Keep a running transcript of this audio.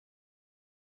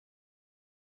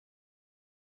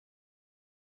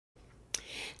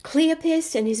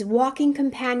Cleopas and his walking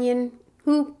companion,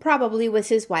 who probably was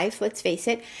his wife, let's face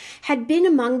it, had been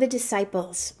among the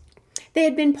disciples. They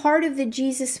had been part of the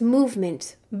Jesus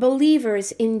movement,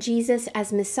 believers in Jesus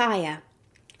as Messiah.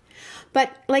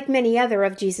 But like many other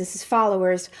of Jesus'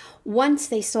 followers, once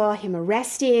they saw him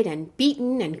arrested and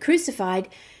beaten and crucified,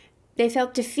 they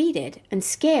felt defeated and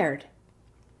scared.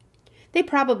 They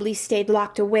probably stayed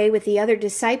locked away with the other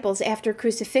disciples after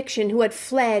crucifixion who had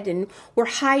fled and were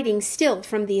hiding still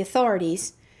from the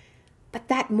authorities. But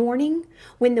that morning,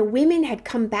 when the women had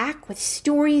come back with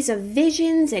stories of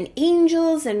visions and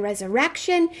angels and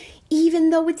resurrection, even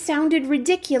though it sounded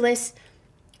ridiculous,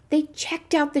 they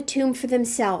checked out the tomb for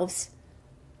themselves.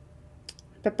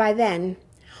 But by then,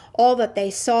 all that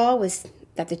they saw was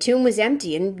that the tomb was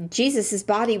empty and Jesus'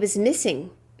 body was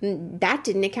missing. That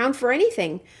didn't account for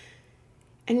anything.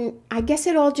 And I guess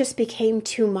it all just became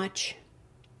too much.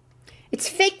 "It's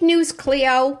fake news,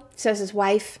 Cleo," says his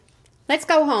wife. "Let's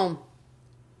go home."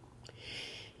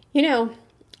 You know,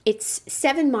 it's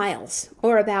 7 miles,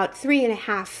 or about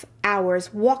 3.5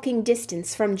 hours walking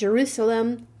distance from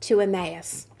Jerusalem to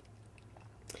Emmaus.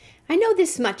 I know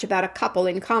this much about a couple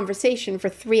in conversation for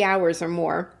 3 hours or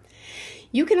more.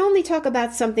 You can only talk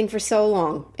about something for so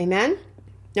long, amen?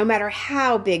 No matter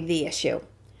how big the issue.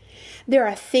 There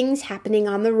are things happening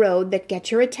on the road that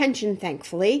get your attention,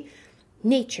 thankfully.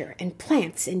 Nature and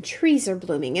plants and trees are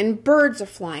blooming and birds are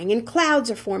flying and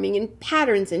clouds are forming in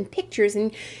patterns and pictures,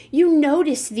 and you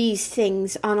notice these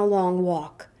things on a long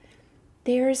walk.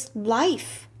 There's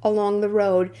life along the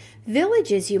road,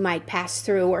 villages you might pass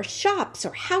through, or shops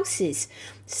or houses,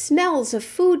 smells of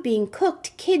food being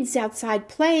cooked, kids outside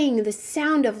playing, the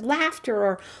sound of laughter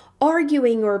or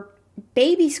arguing or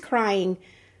babies crying.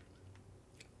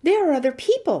 There are other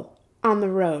people on the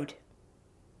road,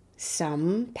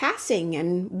 some passing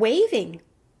and waving.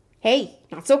 "Hey,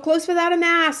 not so close without a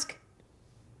mask."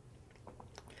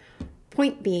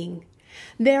 Point being,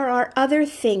 there are other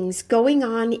things going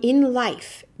on in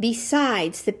life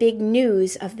besides the big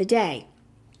news of the day.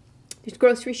 There's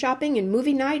grocery shopping and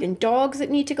movie night and dogs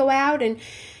that need to go out and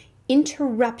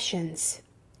interruptions.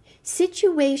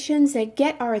 Situations that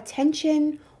get our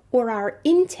attention or our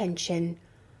intention,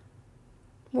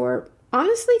 or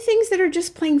honestly things that are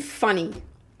just plain funny.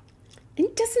 And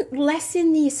it doesn't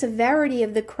lessen the severity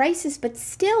of the crisis, but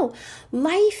still,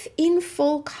 life in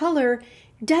full color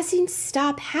doesn't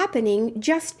stop happening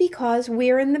just because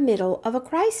we're in the middle of a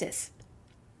crisis.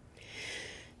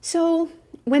 So,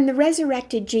 when the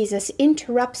resurrected Jesus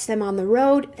interrupts them on the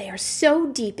road, they are so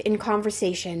deep in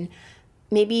conversation.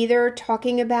 Maybe they're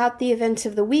talking about the events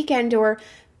of the weekend, or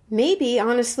maybe,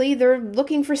 honestly, they're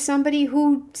looking for somebody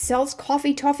who sells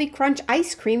Coffee Toffee Crunch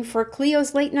ice cream for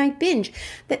Cleo's late night binge,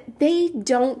 that they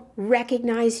don't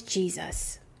recognize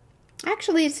Jesus.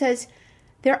 Actually, it says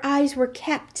their eyes were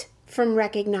kept from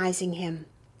recognizing him.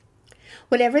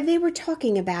 Whatever they were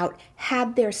talking about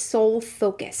had their sole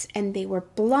focus, and they were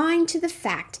blind to the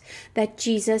fact that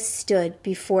Jesus stood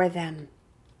before them.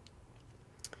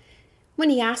 When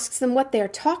he asks them what they're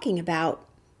talking about,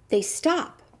 they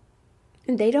stop,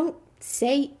 and they don't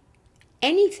say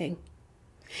anything.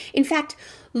 In fact,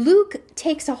 Luke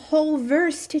takes a whole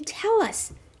verse to tell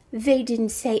us they didn't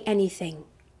say anything.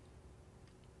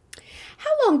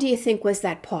 How long do you think was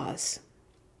that pause?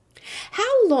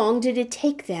 How long did it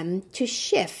take them to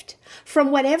shift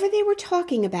from whatever they were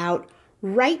talking about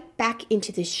right back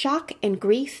into the shock and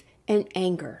grief and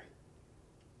anger?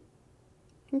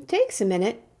 It takes a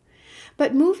minute,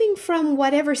 but moving from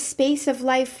whatever space of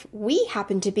life we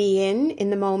happen to be in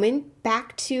the moment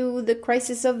back to the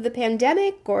crisis of the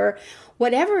pandemic or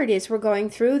whatever it is we're going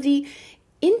through, the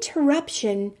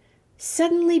interruption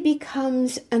suddenly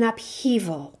becomes an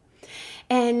upheaval.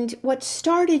 And what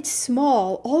started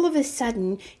small all of a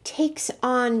sudden takes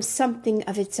on something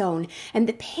of its own, and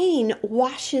the pain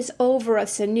washes over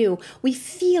us anew. We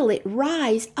feel it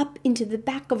rise up into the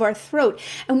back of our throat,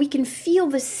 and we can feel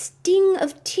the sting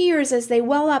of tears as they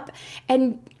well up,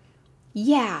 and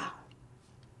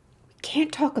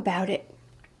can't talk about it.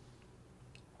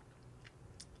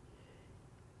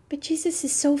 But Jesus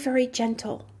is so very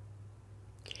gentle.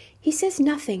 He says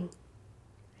nothing.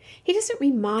 He doesn't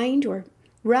remind or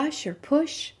rush or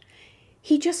push.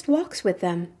 He just walks with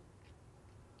them.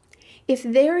 If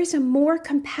there is a more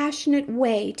compassionate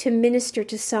way to minister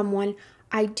to someone,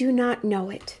 I do not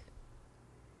know it.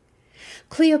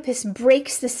 Cleopas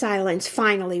breaks the silence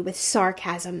finally with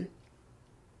sarcasm.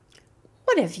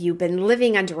 What, have you been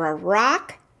living under a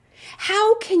rock?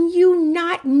 How can you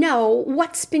not know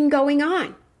what's been going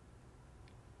on?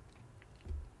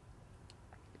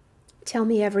 Tell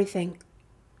me everything,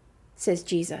 says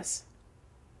Jesus.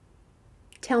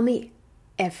 tell me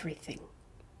everything.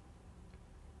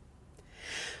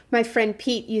 My friend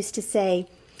Pete used to say,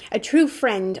 a true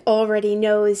friend already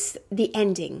knows the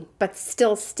ending, but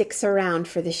still sticks around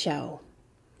for the show.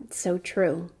 It's so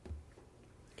true.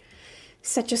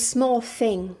 Such a small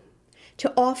thing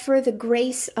to offer the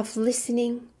grace of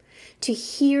listening, to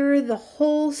hear the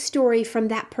whole story from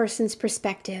that person's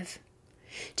perspective,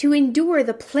 to endure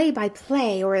the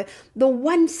play-by-play or the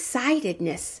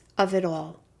one-sidedness of it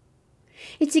all.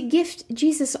 It's a gift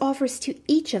Jesus offers to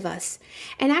each of us.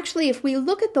 And actually, if we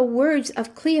look at the words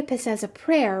of Cleopas as a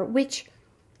prayer, which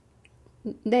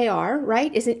they are,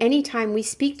 right? Isn't any time we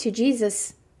speak to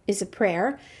Jesus is a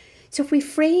prayer. So if we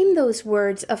frame those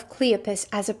words of Cleopas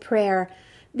as a prayer,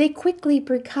 they quickly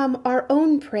become our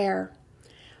own prayer.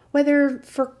 Whether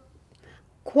for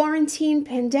quarantine,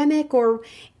 pandemic, or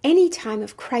any time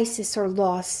of crisis or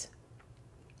loss,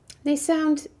 they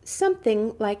sound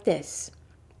something like this.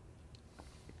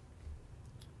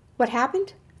 What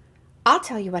happened? I'll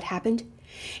tell you what happened.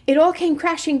 It all came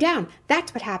crashing down.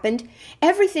 That's what happened.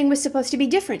 Everything was supposed to be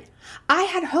different. I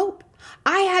had hope.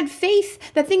 I had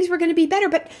faith that things were going to be better,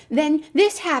 but then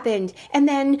this happened, and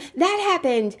then that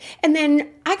happened, and then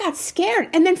I got scared,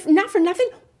 and then not for nothing,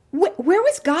 where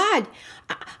was God?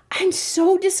 I'm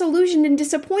so disillusioned and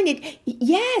disappointed.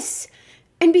 Yes.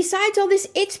 And besides all this,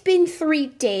 it's been 3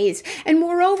 days. And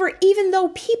moreover, even though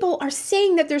people are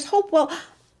saying that there's hope, well,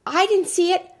 I didn't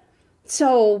see it.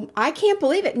 So I can't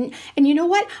believe it. And you know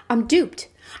what? I'm duped.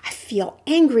 I feel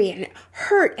angry and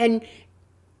hurt. And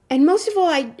most of all,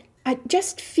 I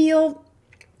just feel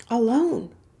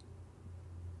alone.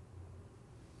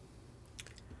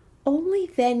 Only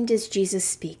then does Jesus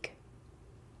speak.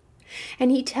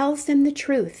 And he tells them the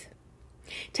truth.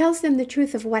 Tells them the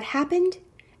truth of what happened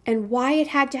and why it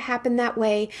had to happen that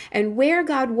way and where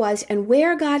God was and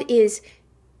where God is,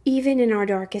 even in our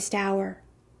darkest hour.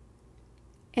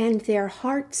 And their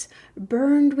hearts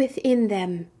burned within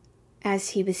them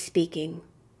as he was speaking.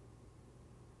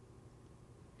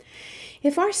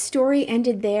 If our story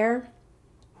ended there,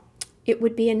 it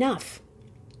would be enough.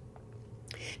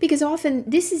 Because often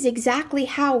this is exactly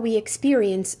how we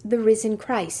experience the risen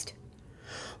Christ.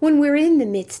 When we're in the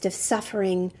midst of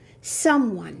suffering,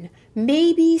 someone,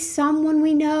 maybe someone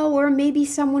we know or maybe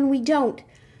someone we don't,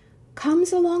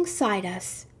 comes alongside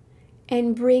us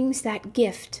and brings that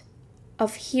gift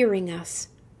of hearing us,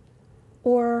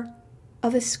 or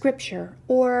of a scripture,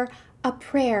 or a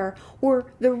prayer,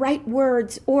 or the right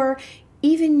words, or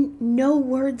even no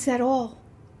words at all.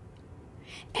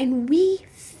 And we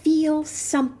feel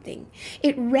something.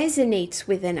 It resonates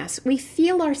within us. We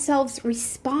feel ourselves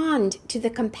respond to the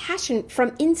compassion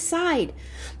from inside.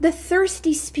 The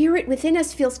thirsty spirit within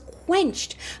us feels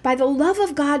quenched by the love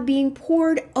of God being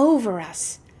poured over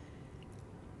us.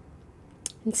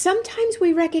 And sometimes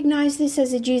we recognize this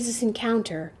as a Jesus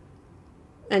encounter,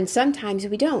 and sometimes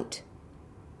we don't.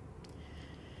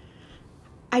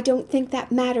 I don't think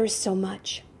that matters so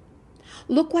much.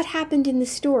 Look what happened in the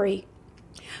story.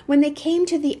 When they came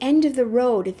to the end of the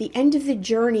road, at the end of the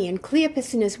journey, and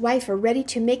Cleopas and his wife are ready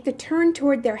to make the turn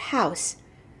toward their house,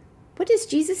 what does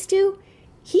Jesus do?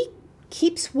 He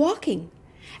keeps walking,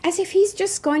 as if he's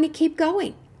just going to keep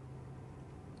going.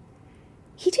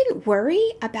 He didn't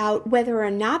worry about whether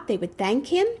or not they would thank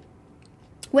him,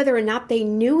 whether or not they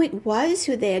knew it was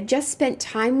who they had just spent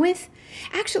time with.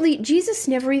 Actually, Jesus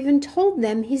never even told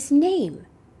them his name.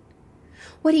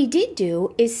 What he did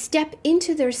do is step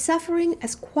into their suffering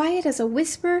as quiet as a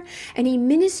whisper, and he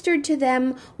ministered to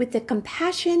them with the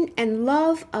compassion and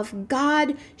love of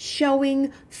God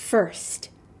showing first.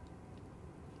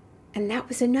 And that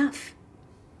was enough.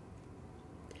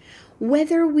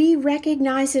 Whether we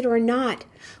recognize it or not,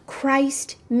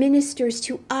 Christ ministers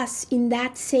to us in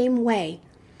that same way.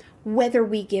 Whether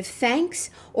we give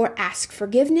thanks or ask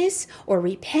forgiveness or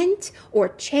repent or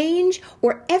change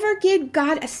or ever give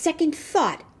God a second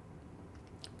thought,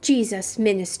 Jesus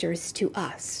ministers to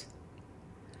us.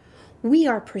 We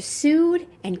are pursued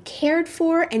and cared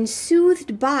for and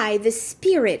soothed by the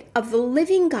Spirit of the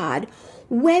living God,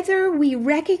 whether we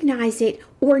recognize it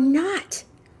or not.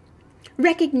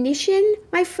 Recognition,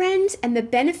 my friends, and the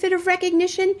benefit of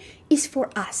recognition is for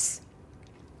us.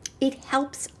 It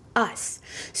helps us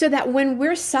so that when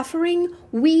we're suffering,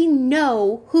 we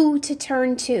know who to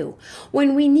turn to.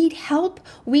 When we need help,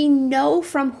 we know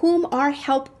from whom our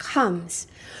help comes.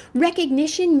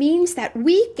 Recognition means that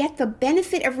we get the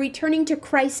benefit of returning to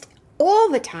Christ all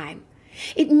the time.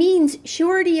 It means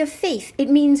surety of faith. It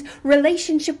means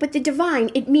relationship with the divine.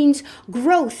 It means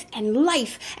growth and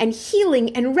life and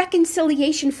healing and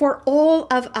reconciliation for all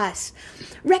of us.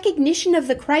 Recognition of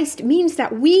the Christ means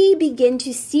that we begin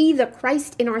to see the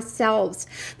Christ in ourselves,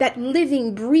 that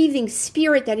living, breathing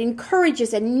spirit that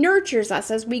encourages and nurtures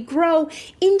us as we grow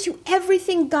into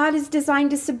everything God has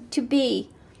designed us to be.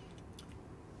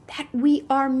 That we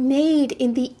are made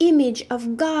in the image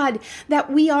of God,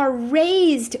 that we are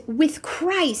raised with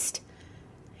Christ.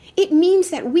 It means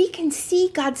that we can see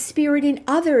God's Spirit in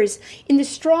others, in the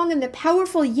strong and the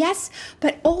powerful, yes,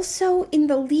 but also in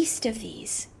the least of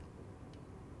these.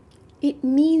 It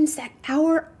means that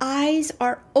our eyes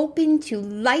are open to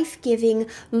life-giving,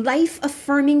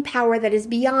 life-affirming power that is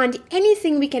beyond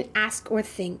anything we can ask or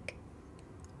think.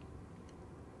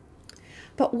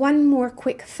 But one more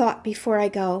quick thought before I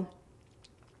go.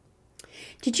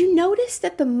 Did you notice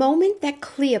that the very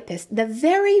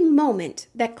moment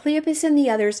that Cleopas and the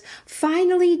others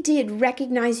finally did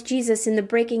recognize Jesus in the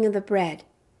breaking of the bread,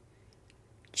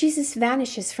 Jesus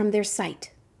vanishes from their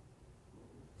sight?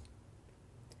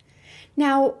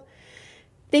 Now,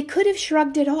 they could have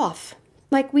shrugged it off,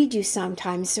 like we do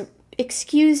sometimes, or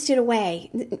excused it away.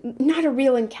 Not a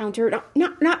real encounter,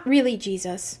 not really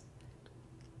Jesus.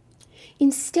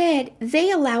 Instead,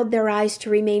 they allowed their eyes to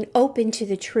remain open to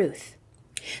the truth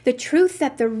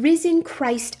that the risen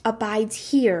Christ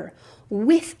abides here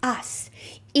with us,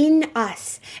 in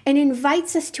us, and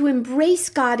invites us to embrace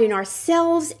God in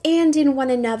ourselves and in one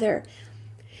another.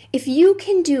 If you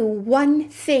can do one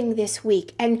thing this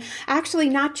week, and actually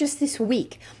not just this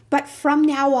week, but from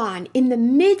now on, in the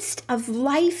midst of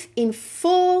life in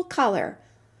full color,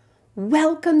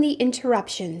 welcome the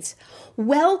interruptions.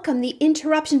 Welcome the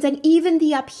interruptions and even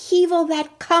the upheaval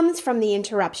that comes from the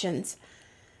interruptions.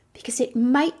 Because it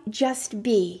might just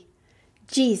be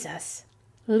Jesus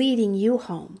leading you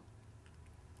home.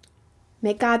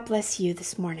 May God bless you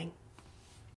this morning.